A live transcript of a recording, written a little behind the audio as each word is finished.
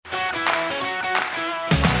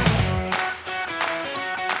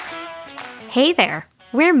Hey there,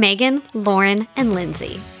 we're Megan, Lauren, and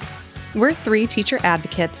Lindsay. We're three teacher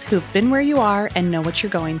advocates who've been where you are and know what you're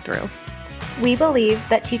going through. We believe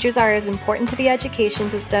that teachers are as important to the education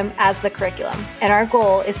system as the curriculum, and our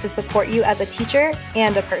goal is to support you as a teacher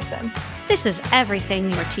and a person. This is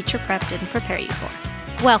everything your teacher prep didn't prepare you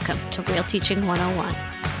for. Welcome to Real Teaching 101.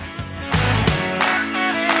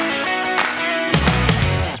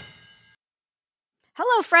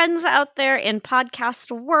 Hello, friends out there in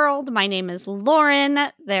podcast world. My name is Lauren.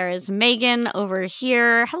 There is Megan over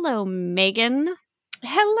here. Hello, Megan.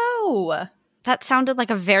 Hello. That sounded like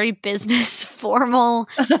a very business formal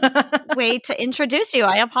way to introduce you.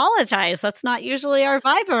 I apologize. That's not usually our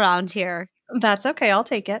vibe around here. That's okay. I'll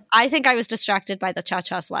take it. I think I was distracted by the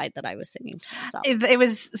cha-cha slide that I was singing to myself. It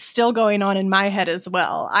was still going on in my head as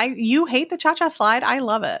well. You hate the cha-cha slide? I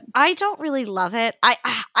love it. I don't really love it.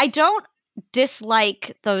 I don't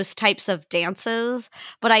dislike those types of dances,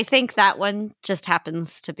 but I think that one just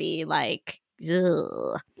happens to be like,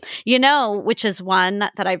 ugh. You know, which is one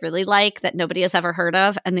that I really like that nobody has ever heard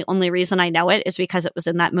of, and the only reason I know it is because it was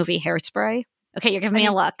in that movie Hairspray. Okay, you're giving me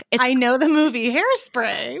a look. I know the movie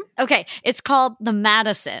Hairspray. Okay, it's called The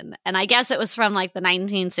Madison, and I guess it was from like the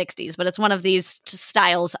 1960s, but it's one of these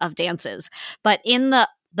styles of dances. But in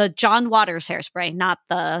the John Waters Hairspray, not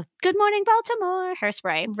the Good Morning Baltimore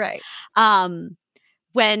Hairspray. Right.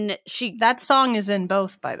 When that song is in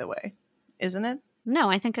both, by the way, isn't it? No,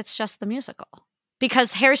 I think it's just the musical.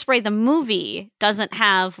 Because Hairspray, the movie, doesn't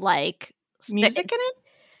have like music in it?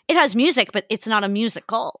 It has music, but it's not a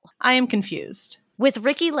musical. I am confused. With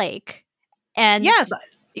Ricki Lake. And yes.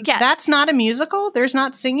 That's not a musical? There's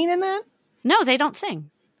not singing in that? No, they don't sing.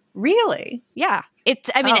 Really? Yeah. It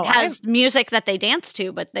has music that they dance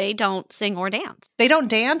to, but they don't sing or dance. They don't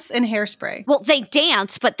dance in Hairspray. Well, they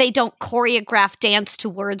dance, but they don't choreograph dance to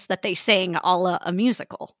words that they sing a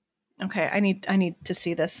musical. Okay, I need to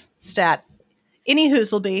see this stat. Any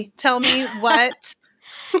whoozleby, tell me what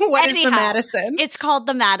is the Madison? It's called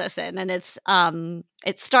the Madison, and it's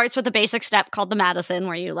it starts with a basic step called the Madison,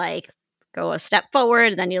 where you like go a step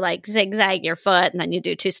forward, and then you like zigzag your foot, and then you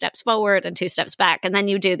do 2 steps forward and 2 steps back, and then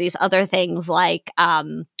you do these other things like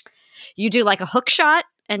you do like a hook shot,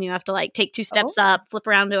 and you have to like take 2 steps up, flip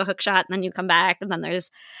around to a hook shot, and then you come back, and then there's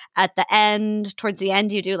at the end, towards the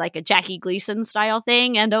end, you do like a Jackie Gleason style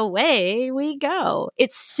thing, and away we go.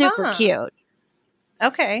 It's super cute.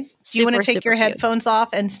 Okay. Do you want to take your headphones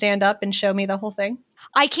off and stand up and show me the whole thing?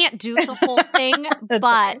 I can't do the whole thing,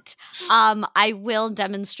 but I will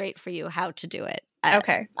demonstrate for you how to do it.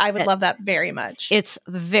 Okay. I would love that very much. It's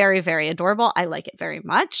very, very adorable. I like it very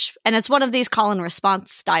much. And it's one of these call and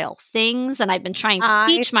response style things. And I've been trying to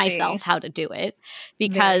teach myself how to do it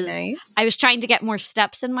because I was trying to get more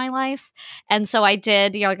steps in my life. And so I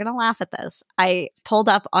did, you're going to laugh at this. I pulled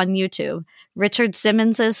up on YouTube Richard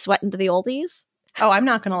Simmons' Sweatin' to the Oldies. Oh, I'm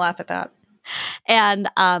not going to laugh at that. And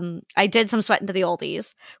I did some Sweatin' to the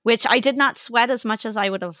Oldies, which I did not sweat as much as I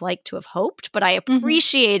would have liked to have hoped, but I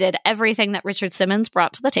appreciated everything that Richard Simmons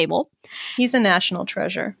brought to the table. He's a national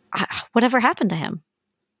treasure. Whatever happened to him?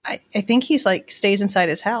 I think he's like stays inside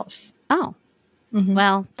his house. Oh.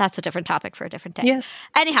 Well, that's a different topic for a different day. Yes.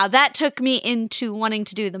 Anyhow, that took me into wanting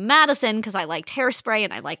to do the Madison because I liked Hairspray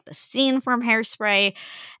and I liked the scene from Hairspray.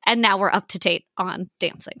 And now we're up to date on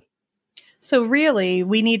dancing. So really,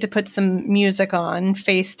 we need to put some music on,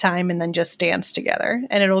 FaceTime, and then just dance together.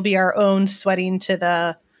 And it'll be our own sweating to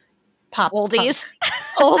the pop. Oldies.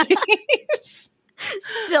 Oldies.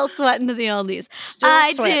 Still sweating to the oldies.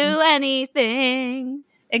 Do anything.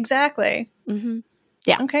 Exactly. Mm-hmm.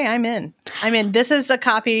 Yeah. Okay, I'm in. This is a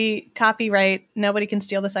copyright. Nobody can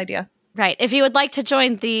steal this idea. Right. If you would like to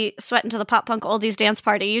join the Sweatin' to the Pop Punk Oldies dance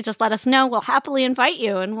party, you just let us know. We'll happily invite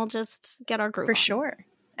you, and we'll just get our group For on. sure.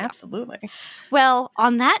 Absolutely. Well,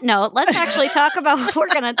 on that note, let's actually talk about what we're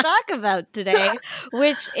going to talk about today,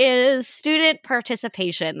 which is student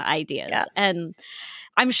participation ideas. Yes. And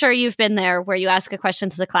I'm sure you've been there where you ask a question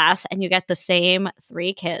to the class and you get the same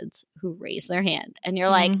 3 kids who raise their hand. And you're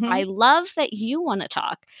like, I love that you want to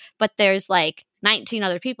talk, but there's like 19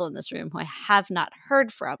 other people in this room who I have not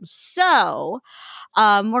heard from. So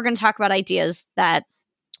we're going to talk about ideas that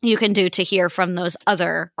you can do to hear from those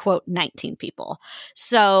other, quote, 19 people.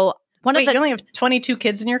 So you only have 22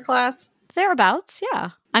 kids in your class? Thereabouts, yeah.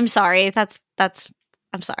 I'm sorry.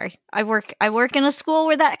 I'm sorry. I work in a school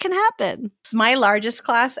where that can happen. My largest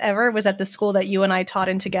class ever was at the school that you and I taught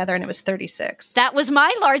in together, and it was 36. That was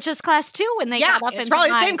my largest class too when they got up it's probably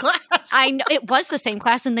the same class. I know it was the same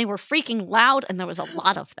class, and they were freaking loud, and there was a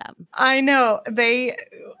lot of them. I know. They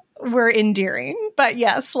were endearing, but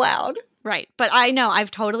yes, loud. Right. But I know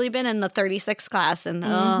I've totally been in the 36 class and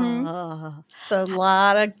It's a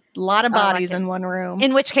lot of bodies in one room.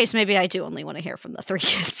 In which case maybe I do only want to hear from the 3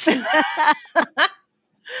 kids.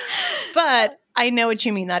 But I know what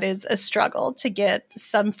you mean. That is a struggle to get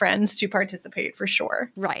some friends to participate for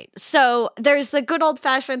sure. Right. So there's the good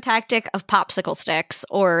old-fashioned tactic of popsicle sticks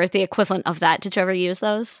or the equivalent of that. Did you ever use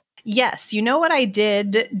those? Yes. You know what I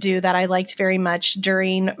did do that I liked very much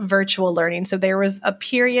during virtual learning? So there was a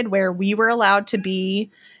period where we were allowed to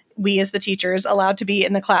be, we as the teachers, allowed to be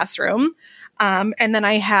in the classroom. And then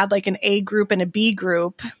I had like an A group and a B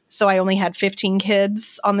group. So I only had 15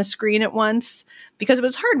 kids on the screen at once because it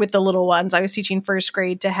was hard with the little ones. I was teaching first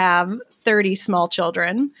grade to have 30 small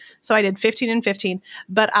children. So I did 15 and 15,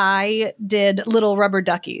 but I did little rubber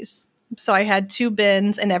duckies. So I had 2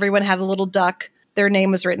 bins and everyone had a little duck. Their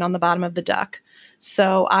name was written on the bottom of the duck.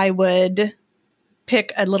 So I would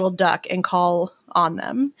pick a little duck and call on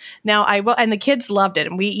them. Now and the kids loved it.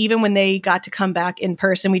 And we, even when they got to come back in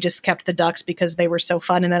person, we just kept the ducks because they were so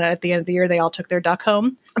fun. And then at the end of the year, they all took their duck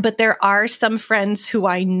home. But there are some friends who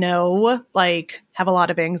I know like have a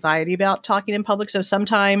lot of anxiety about talking in public. So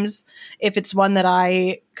sometimes if it's one that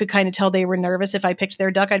I could kind of tell they were nervous, if I picked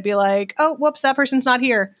their duck, I'd be like, oh, whoops, that person's not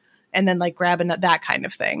here. And then like grabbing that kind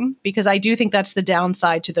of thing, because I do think that's the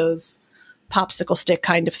downside to those popsicle stick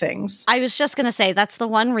kind of things. I was just going to say that's the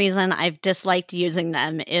one reason I've disliked using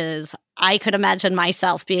them is I could imagine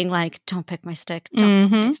myself being like, don't pick my stick. Don't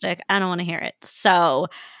pick my stick. I don't want to hear it. So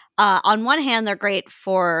on one hand, they're great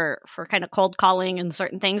for kind of cold calling and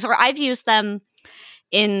certain things, or I've used them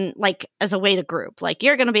in like as a way to group, like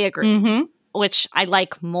you're going to be a group. Which I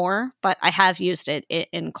like more, but I have used it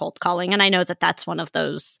in cold calling. And I know that that's one of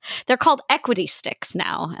those, they're called equity sticks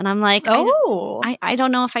now. And I'm like, I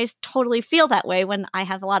don't know if I totally feel that way when I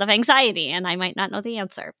have a lot of anxiety and I might not know the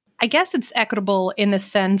answer. I guess it's equitable in the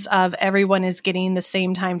sense of everyone is getting the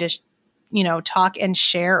same time to, talk and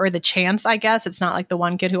share, or the chance, I guess. It's not like the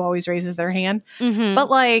one kid who always raises their hand. But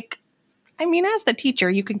like, I mean, as the teacher,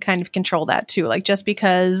 you can kind of control that too. Like just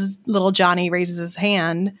because little Johnny raises his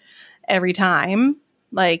hand every time,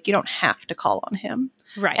 like you don't have to call on him.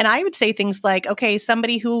 Right. And I would say things like, okay,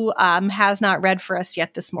 somebody who has not read for us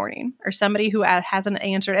yet this morning, or somebody who hasn't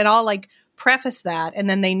answered, and I'll like preface that. And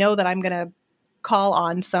then they know that I'm going to call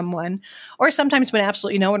on someone. Or sometimes when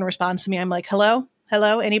absolutely no one responds to me, I'm like, hello,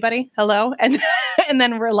 anybody? Hello. And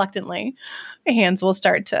then reluctantly hands will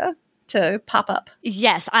start to pop up.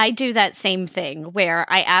 Yes, I do that same thing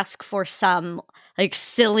where I ask for some like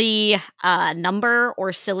silly number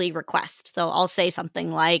or silly request. So I'll say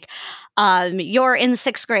something like, you're in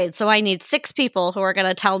 6th grade, so I need 6 people who are going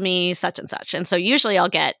to tell me such and such. And so usually I'll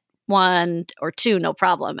get 1 or 2, no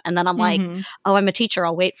problem. And then I'm like, oh, I'm a teacher.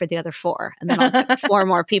 I'll wait for the other 4. And then I'll get 4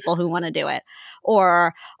 more people who want to do it.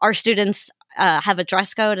 Or our students have a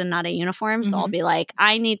dress code and not a uniform. So I'll be like,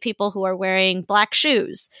 I need people who are wearing black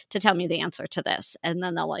shoes to tell me the answer to this. And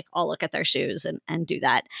then they'll like all look at their shoes and do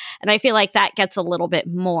that. And I feel like that gets a little bit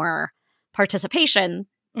more participation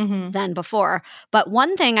than before. But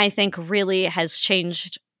one thing I think really has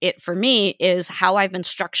changed it for me is how I've been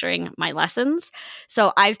structuring my lessons.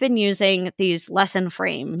 So I've been using these lesson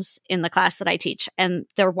frames in the class that I teach, and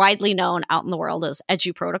they're widely known out in the world as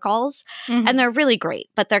EduProtocols, and they're really great,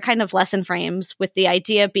 but they're kind of lesson frames with the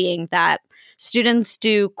idea being that students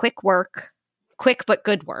do quick but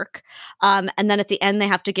good work. And then at the end, they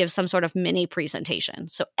have to give some sort of mini presentation.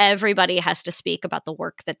 So everybody has to speak about the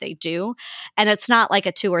work that they do. And it's not like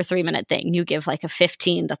a 2 or 3 minute thing. You give like a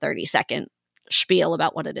 15 to 30 second spiel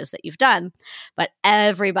about what it is that you've done, but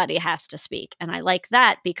everybody has to speak. And I like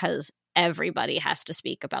that because everybody has to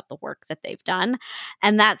speak about the work that they've done.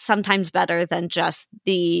 And that's sometimes better than just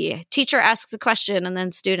the teacher asks a question and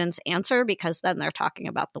then students answer, because then they're talking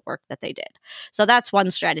about the work that they did. So that's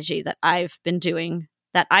one strategy that I've been doing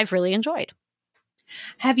that I've really enjoyed.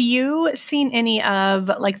 Have you seen any of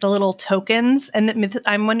like the little tokens? And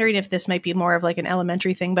I'm wondering if this might be more of like an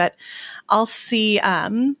elementary thing, but I'll see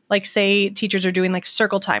like say teachers are doing like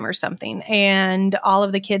circle time or something, and all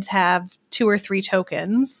of the kids have 2 or 3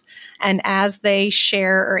 tokens. And as they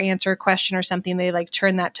share or answer a question or something, they like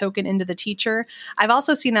turn that token into the teacher. I've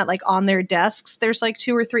also seen that like on their desks, there's like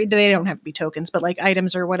 2 or 3, they don't have to be tokens, but like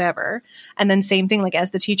items or whatever. And then same thing, like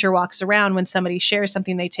as the teacher walks around, when somebody shares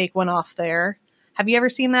something, they take one off there. Have you ever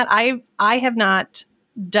seen that? I have not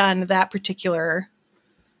done that particular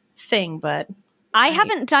thing, but I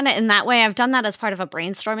haven't done it in that way. I've done that as part of a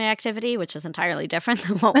brainstorming activity, which is entirely different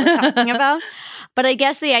than what we're talking about. But I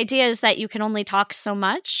guess the idea is that you can only talk so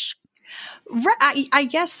much. I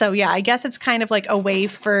guess so. Yeah. I guess it's kind of like a way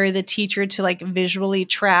for the teacher to like visually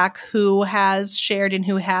track who has shared and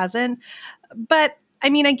who hasn't. But I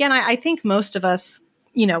mean, again, I think most of us,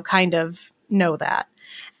 kind of know that.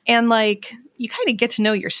 And like, you kind of get to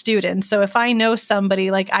know your students. So if I know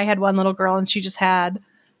somebody, like I had one little girl and she just had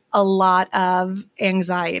a lot of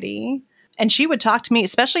anxiety. And she would talk to me,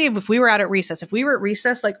 especially if we were out at recess. If we were at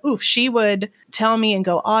recess, like, oof, she would tell me and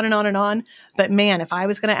go on and on and on. But man, if I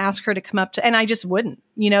was going to ask her to come up to, and I just wouldn't,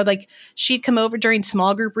 like she'd come over during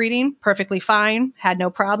small group reading, perfectly fine, had no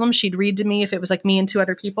problem. She'd read to me if it was like me and 2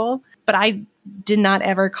 other people. But I did not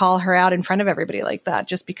ever call her out in front of everybody like that,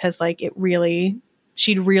 just because like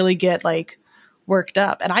she'd really get like worked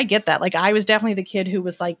up. And I get that. Like I was definitely the kid who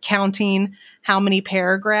was like counting how many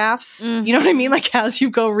paragraphs, you know what I mean? Like as you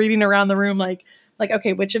go reading around the room, like,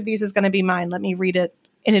 okay, which of these is going to be mine? Let me read it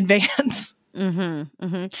in advance.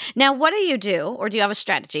 Now, what do you do? Or do you have a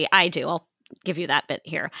strategy? I do. I'll give you that bit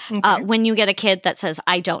here. Okay. When you get a kid that says,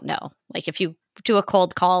 I don't know, like if you do a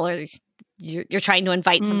cold call or you're trying to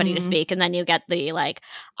invite somebody to speak and then you get the like,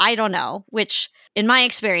 I don't know, which in my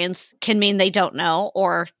experience can mean they don't know,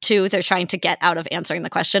 or 2, they're trying to get out of answering the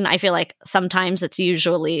question. I feel like sometimes it's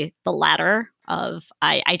usually the latter of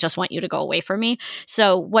I just want you to go away from me.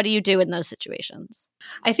 So what do you do in those situations?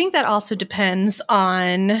 I think that also depends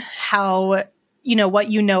on how, what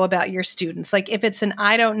you know about your students. Like if it's an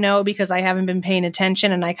I don't know because I haven't been paying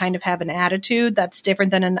attention and I kind of have an attitude, that's different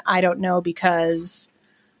than an I don't know because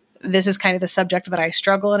this is kind of the subject that I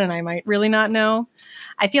struggle in and I might really not know.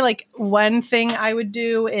 I feel like one thing I would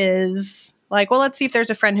do is like, well, let's see if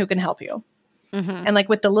there's a friend who can help you. And like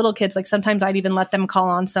with the little kids, like sometimes I'd even let them call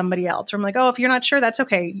on somebody else. Or I'm like, oh, if you're not sure, that's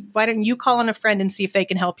okay. Why don't you call on a friend and see if they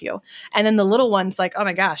can help you? And then the little one's like, oh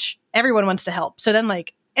my gosh, everyone wants to help. So then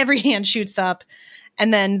like every hand shoots up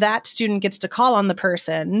and then that student gets to call on the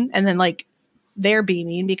person and then like they're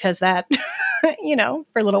beaming because that,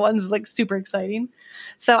 for little ones is like super exciting.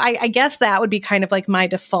 So I guess that would be kind of like my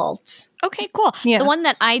default. Okay, cool. Yeah. The one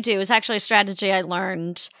that I do is actually a strategy I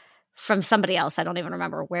learned from somebody else. I don't even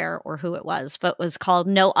remember where or who it was, but was called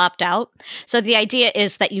no opt-out. So the idea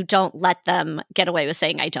is that you don't let them get away with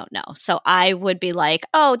saying, I don't know. So I would be like,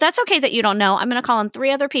 oh, that's okay that you don't know. I'm going to call on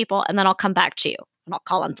 3 other people and then I'll come back to you. And I'll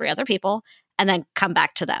call on 3 other people and then come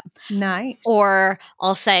back to them. Nice. Or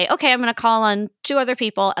I'll say, okay, I'm going to call on 2 other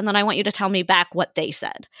people and then I want you to tell me back what they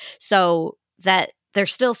said. So that they're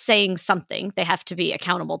still saying something. They have to be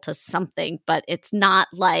accountable to something, but it's not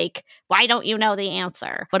like, why don't you know the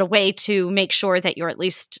answer? But a way to make sure that you're at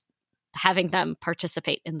least having them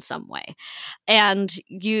participate in some way. And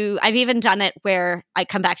I've even done it where I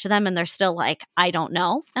come back to them and they're still like, I don't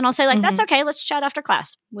know. And I'll say like, that's okay. Let's chat after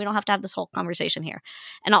class. We don't have to have this whole conversation here.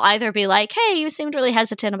 And I'll either be like, hey, you seemed really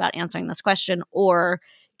hesitant about answering this question, or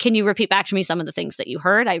can you repeat back to me some of the things that you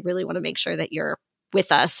heard? I really want to make sure that you're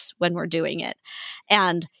with us when we're doing it.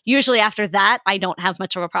 And usually after that, I don't have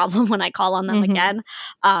much of a problem when I call on them again.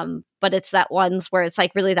 But it's that ones where it's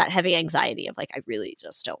like really that heavy anxiety of like, I really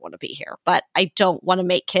just don't want to be here. But I don't want to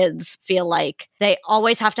make kids feel like they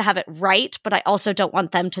always have to have it right. But I also don't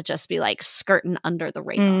want them to just be like skirting under the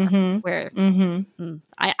radar where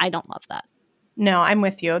I don't love that. No, I'm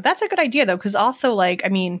with you. That's a good idea though. Cause also like, I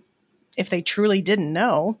mean, if they truly didn't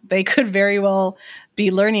know, they could very well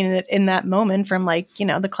be learning it in that moment from like,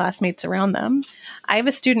 the classmates around them. I have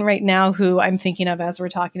a student right now who I'm thinking of as we're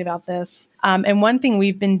talking about this. And one thing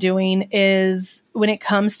we've been doing is when it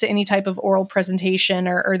comes to any type of oral presentation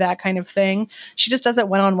or that kind of thing, she just does it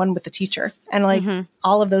one-on-one with the teacher. And like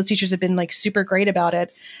all of those teachers have been like super great about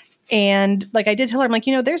it. And like I did tell her, I'm like,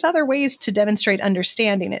 there's other ways to demonstrate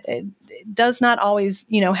understanding. It does not always,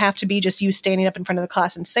 have to be just you standing up in front of the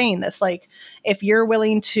class and saying this. Like if you're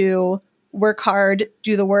willing to work hard,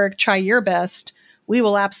 do the work, try your best, we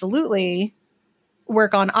will absolutely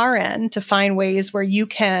work on our end to find ways where you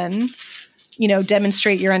can,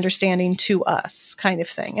 demonstrate your understanding to us kind of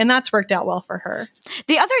thing. And that's worked out well for her.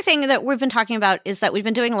 The other thing that we've been talking about is that we've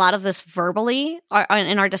been doing a lot of this verbally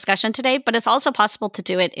in our discussion today, but it's also possible to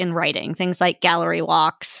do it in writing, things like gallery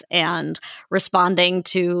walks and responding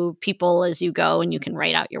to people as you go and you can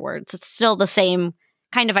write out your words. It's still the same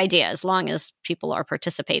kind of idea as long as people are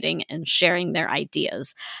participating and sharing their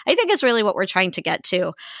ideas. I think is really what we're trying to get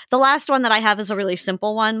to. The last one that I have is a really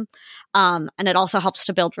simple one. And it also helps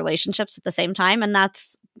to build relationships at the same time. And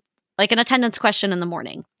that's like an attendance question in the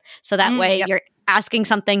morning. So that way you're asking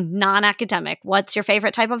something non-academic. What's your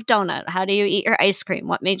favorite type of donut? How do you eat your ice cream?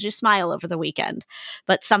 What made you smile over the weekend?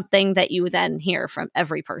 But something that you then hear from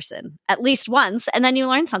every person at least once, and then you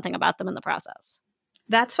learn something about them in the process.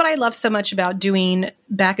 That's what I love so much about doing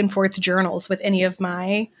back and forth journals with any of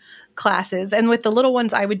my classes. And with the little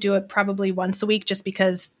ones, I would do it probably once a week just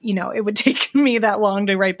because, it would take me that long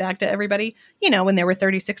to write back to everybody, when there were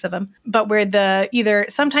 36 of them. But where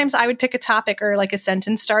sometimes I would pick a topic or like a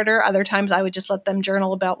sentence starter. Other times I would just let them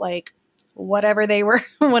journal about like whatever they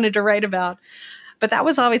wanted to write about. But that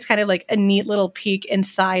was always kind of like a neat little peek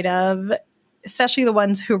inside of, especially the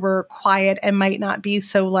ones who were quiet and might not be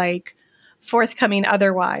so like forthcoming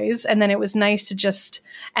otherwise. And then it was nice to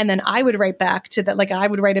and then I would write back to that, like I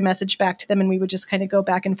would write a message back to them and we would just kind of go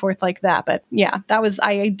back and forth like that. But yeah,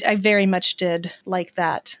 I very much did like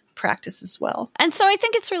that practice as well. And so I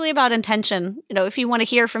think it's really about intention. If you want to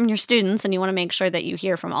hear from your students and you want to make sure that you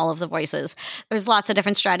hear from all of the voices, there's lots of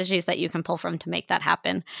different strategies that you can pull from to make that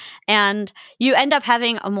happen. And you end up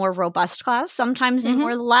having a more robust class, sometimes a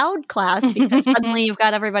more loud class because suddenly you've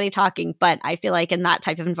got everybody talking. But I feel like in that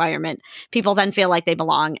type of environment, people then feel like they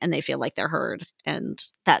belong and they feel like they're heard. And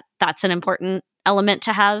that's an important element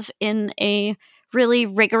to have in a really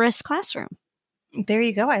rigorous classroom. There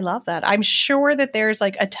you go. I love that. I'm sure that there's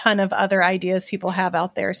like a ton of other ideas people have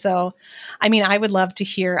out there. So, I would love to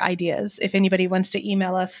hear ideas. If anybody wants to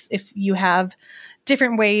email us, if you have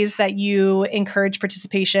different ways that you encourage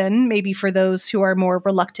participation, maybe for those who are more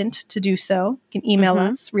reluctant to do so, you can email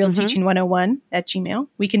us, realteaching101@gmail.com.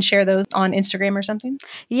 We can share those on Instagram or something.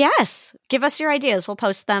 Yes. Give us your ideas. We'll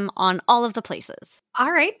post them on all of the places.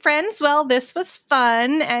 All right, friends. Well, this was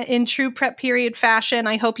fun in true prep period fashion.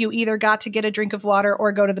 I hope you either got to get a drink of water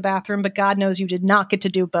or go to the bathroom, but God knows you did not get to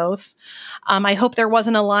do both. I hope there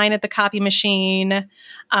wasn't a line at the copy machine.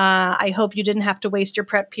 I hope you didn't have to waste your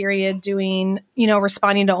prep period doing,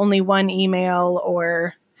 responding to only one email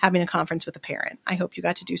or having a conference with a parent. I hope you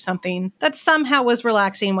got to do something that somehow was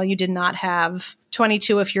relaxing while you did not have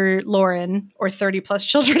 22 if you're Lauren or 30 plus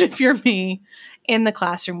children if you're me in the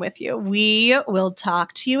classroom with you. We will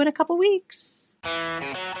talk to you in a couple weeks.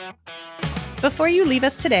 Before you leave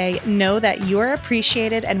us today, know that you're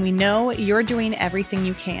appreciated and we know you're doing everything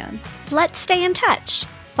you can. Let's stay in touch.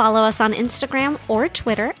 Follow us on Instagram or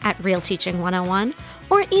Twitter at RealTeaching101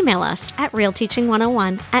 or email us at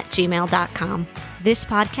realteaching101@gmail.com. This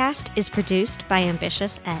podcast is produced by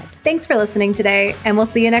Ambitious Ed. Thanks for listening today, and we'll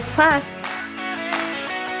see you next class.